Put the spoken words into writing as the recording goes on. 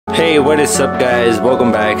Hey, what is up guys?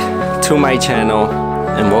 Welcome back to my channel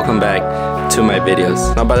and welcome back to my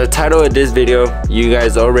videos. Now by the title of this video, you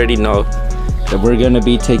guys already know that we're gonna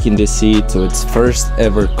be taking this seed to its first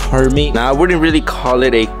ever car meet. Now I wouldn't really call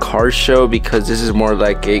it a car show because this is more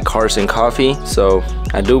like a cars and coffee. So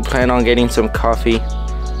I do plan on getting some coffee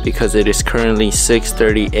because it is currently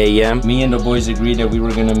 6:30 a.m. Me and the boys agreed that we were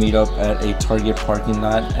gonna meet up at a Target parking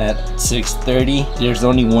lot at 6:30. There's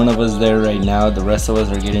only one of us there right now. The rest of us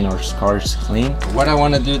are getting our cars clean. What I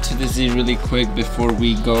wanna do to this really quick before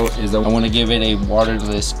we go is I wanna give it a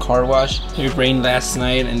waterless car wash. It rained last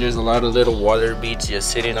night and there's a lot of little water beads just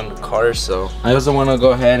sitting on the car. So I also wanna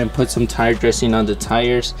go ahead and put some tire dressing on the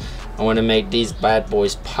tires. I want to make these bad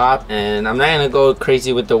boys pop, and I'm not gonna go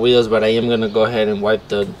crazy with the wheels, but I am gonna go ahead and wipe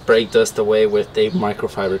the brake dust away with a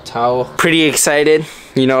microfiber towel. Pretty excited,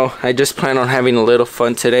 you know. I just plan on having a little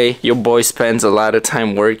fun today. Your boy spends a lot of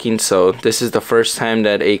time working, so this is the first time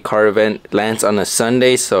that a car event lands on a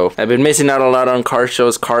Sunday. So I've been missing out a lot on car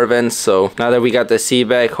shows, car events. So now that we got the seat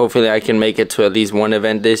back, hopefully I can make it to at least one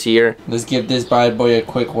event this year. Let's give this bad boy a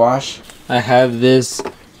quick wash. I have this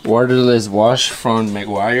waterless wash from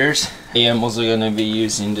Meguiar's. I am also going to be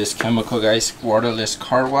using this Chemical Guys waterless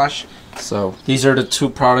car wash. So these are the two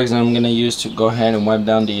products I'm going to use to go ahead and wipe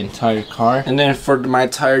down the entire car. And then for my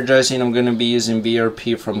tire dressing, I'm going to be using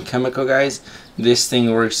BRP from Chemical Guys. This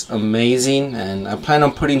thing works amazing, and I plan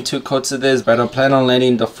on putting 2 coats of this, but I plan on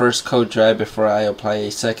letting the first coat dry before I apply a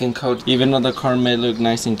second coat. Even though the car may look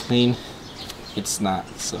nice and clean, it's not.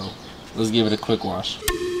 So let's give it a quick wash.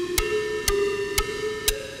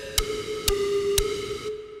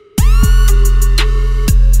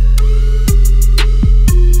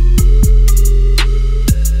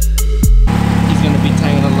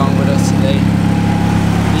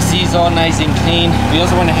 All nice and clean. We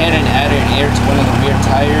also went ahead and added air to one of the rear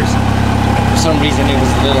tires. For some reason it was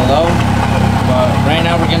a little low, but right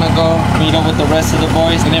now we're gonna go meet up with the rest of the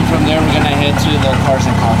boys, and then from there we're gonna head to the cars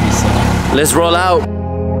and coffee. So let's roll out.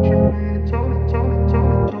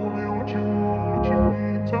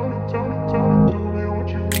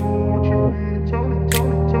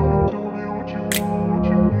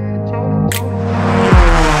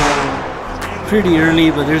 Pretty early,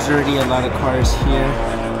 but there's already a lot of cars here.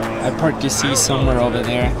 I parked the seat somewhere over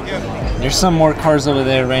there. There's some more cars over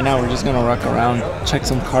there. Right now we're just gonna walk around, check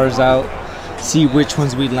some cars out, see which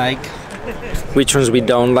ones we like, which ones we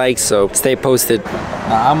don't like, so stay posted.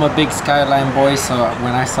 I'm a big Skyline boy, so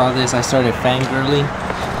when I saw this I started fangirling.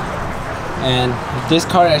 And this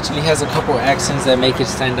car actually has a couple accents that make it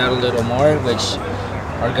stand out a little more, which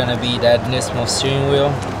are gonna be that Nismo steering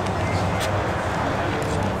wheel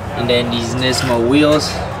and then these Nismo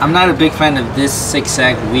wheels. I'm not a big fan of this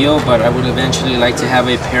zigzag wheel, but I would eventually like to have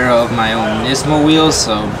a pair of my own Nismo wheels,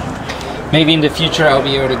 so maybe in the future I'll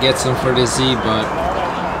be able to get some for the Z, but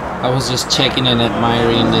I was just checking and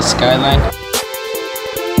admiring this Skyline.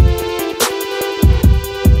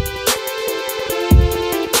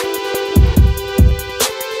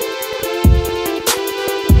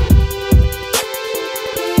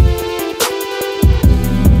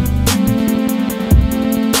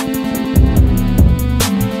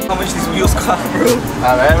 How much these wheels cost, bro?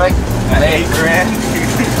 Like 8 grand.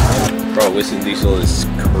 Bro, Winston Diesel is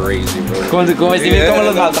crazy, bro. ¿Cómo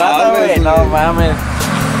los maltrata, güey? No mames.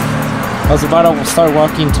 I was about to start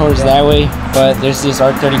walking towards that way, but there's this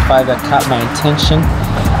R35 that caught my attention.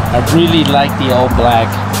 I really like the all black.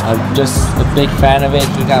 I'm just a big fan of it.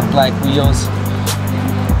 He got black wheels.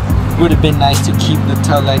 Would have been nice to keep the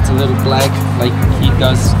tail lights a little black, like he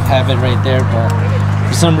does have it right there, but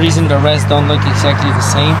for some reason the rest don't look exactly the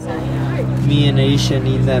same. Me and Aisha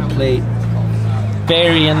need that plate.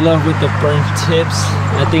 Very in love with the burnt tips.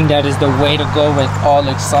 I think that is the way to go with all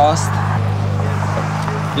exhaust.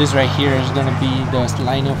 This right here is gonna be the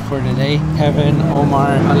lineup for today. Kevin,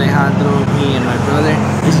 Omar, Alejandro, me and my brother.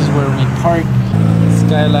 This is where we park.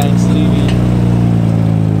 Skyline's leaving.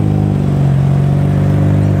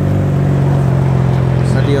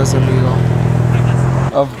 Adios, amigo.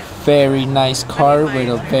 A very nice car with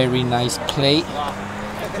a very nice plate.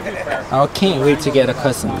 I can't wait to get a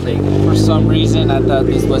custom plate. For some reason I thought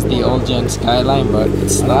this was the old gen Skyline, but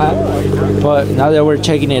it's not. But now that we're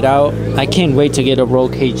checking it out, I can't wait to get a roll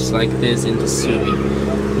cage like this in the Subi.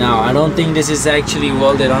 Now I don't think this is actually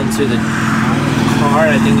welded onto the car.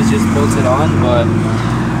 I think it's just bolted on, but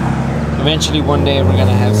eventually one day we're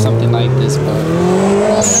gonna have something like this. But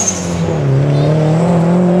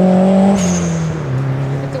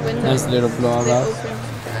nice little blowout.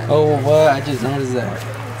 Oh, what? I just noticed that.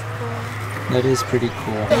 That is pretty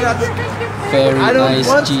cool. Very nice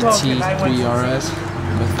GT3 RS.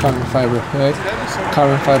 with carbon fiber hood,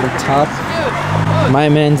 carbon fiber top. My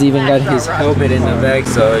man's even got his helmet in the back,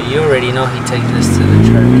 so you already know he takes this to the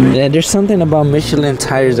track. Yeah, there's something about Michelin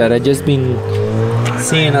tires that I just been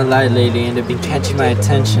seeing a lot lately, and they've been catching my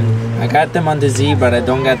attention. I got them on the Z, but I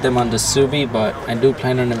don't got them on the Subi, but I do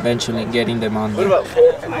plan on eventually getting them on there.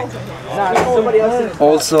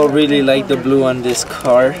 Also really like the blue on this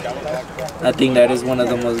car. I think that is one of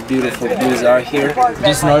the most beautiful blues out here.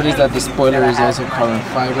 Just noticed that the spoiler is also carbon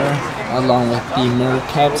fiber, along with the mirror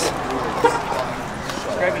caps.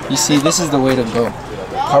 You see, this is the way to go.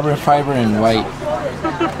 Carbon fiber and white.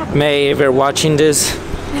 May, if you're watching this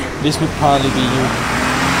would probably be you.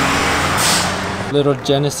 Little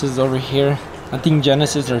Genesis over here. I think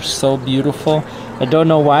Genesis are so beautiful. I don't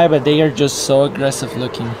know why, but they are just so aggressive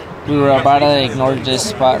looking. We were about to ignore this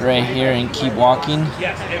spot right here and keep walking,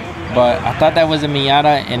 but I thought that was a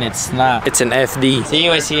Miata and it's not. It's an FD. Sí,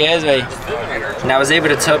 sí es, güey. And I was able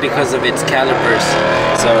to tell because of its calipers.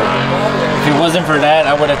 So if it wasn't for that,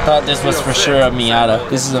 I would have thought this was for sure a Miata.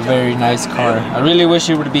 This is a very nice car. I really wish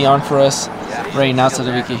it would be on for us right now so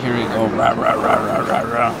that we could hear it go rah rah rah rah rah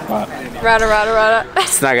rah. But Rada rada rada.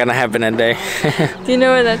 it's not gonna happen today. Do you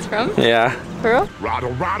know where that's from? Yeah. For real? Rada,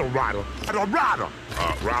 rada, rada, rada, rada.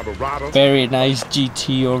 Rada, rada. Very nice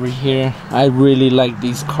GT over here. I really like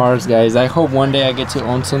these cars, guys. I hope one day I get to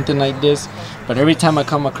own something like this, but every time I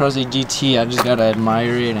come across a GT, I just gotta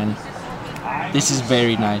admire it, and this is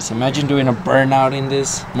very nice. Imagine doing a burnout in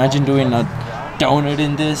this. Imagine doing a donut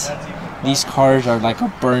in this. These cars are like a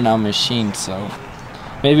burnout machine, so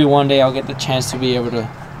maybe one day I'll get the chance to be able to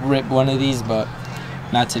rip one of these, but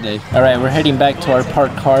not today. All right, we're heading back to our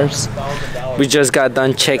parked cars. We just got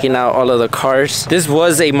done checking out all of the cars. This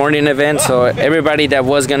was a morning event, so everybody that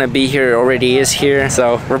was gonna be here already is here,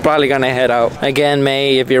 so we're probably gonna head out. Again,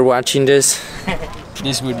 May, if you're watching this,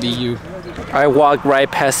 this would be you. I walked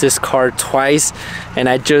right past this car twice, and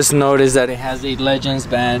I just noticed that it has a Legends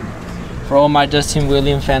band. For all my Justin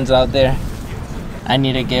Williams fans out there, I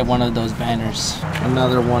need to get one of those banners.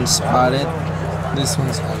 Another one spotted. This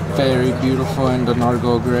one's very beautiful in the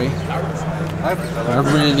Nargo Gray. I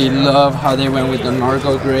really love how they went with the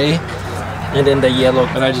Nargo Gray and then the yellow,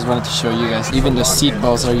 but I just wanted to show you guys. Even the seat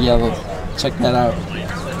belts are yellow. Check that out.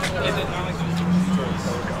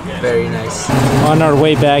 Very nice. On our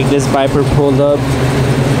way back, this Viper pulled up.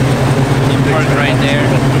 It parked right there.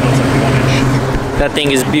 That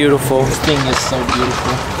thing is beautiful. This thing is so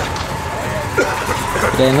beautiful.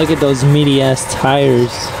 Then look at those meaty ass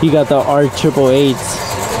tires. You got the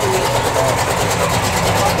R888s.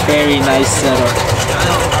 Very nice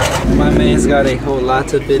setup. My man's got a whole lot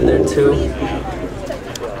to bid there too.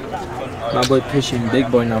 My boy pushing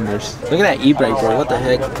big boy numbers. Look at that e-brake, bro. What the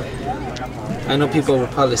heck? I know people will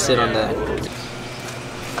probably sit on that.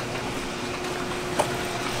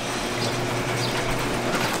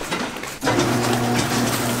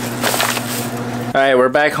 Alright, we're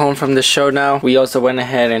back home from the show now. We also went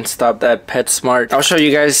ahead and stopped at PetSmart. I'll show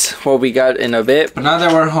you guys what we got in a bit. But now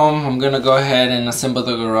that we're home, I'm gonna go ahead and assemble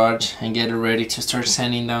the garage and get it ready to start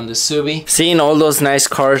sanding down the Subi. Seeing all those nice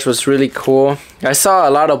cars was really cool. I saw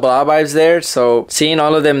a lot of Blob Vibes there, so seeing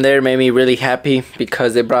all of them there made me really happy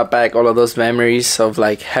because they brought back all of those memories of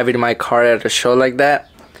like having my car at a show like that.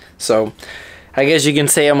 So I guess you can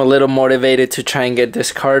say I'm a little motivated to try and get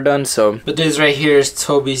this car done. So, but this right here is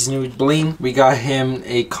Toby's new bling. We got him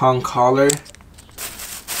a Kong collar,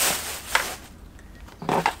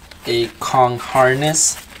 a Kong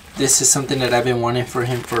harness. This is something that I've been wanting for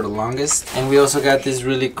him for the longest. And we also got this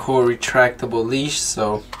really cool retractable leash.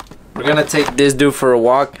 So we're gonna take this dude for a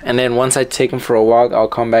walk, and then once I take him for a walk, I'll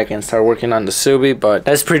come back and start working on the Subi. But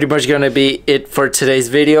that's pretty much gonna be it for today's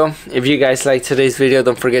video. If you guys like today's video,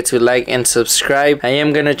 don't forget to like and subscribe. I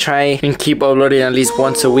am gonna try and keep uploading at least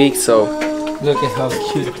once a week, so look at how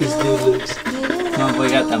cute this dude looks. My boy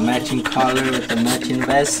got the matching collar with the matching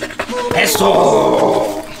vest.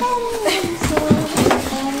 Eso!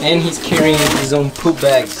 And he's carrying his own poop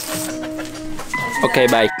bags. Okay,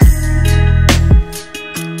 bye.